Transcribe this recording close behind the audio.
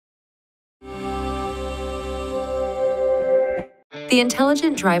The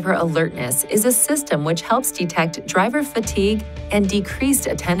Intelligent Driver Alertness is a system which helps detect driver fatigue and decreased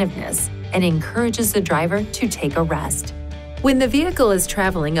attentiveness and encourages the driver to take a rest. When the vehicle is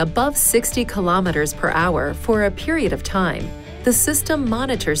traveling above 60 kilometers per hour for a period of time, the system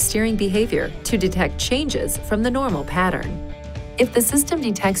monitors steering behavior to detect changes from the normal pattern. If the system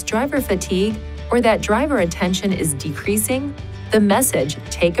detects driver fatigue or that driver attention is decreasing, the message,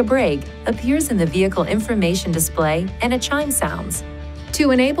 "Take a break," appears in the vehicle information display and a chime sounds.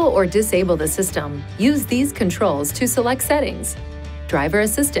 To enable or disable the system, use these controls to select settings, driver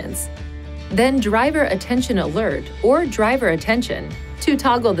assistance, then driver attention alert or driver attention to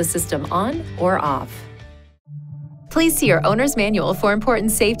toggle the system on or off. Please see your owner's manual for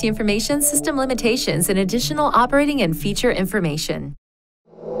important safety information, system limitations, and additional operating and feature information.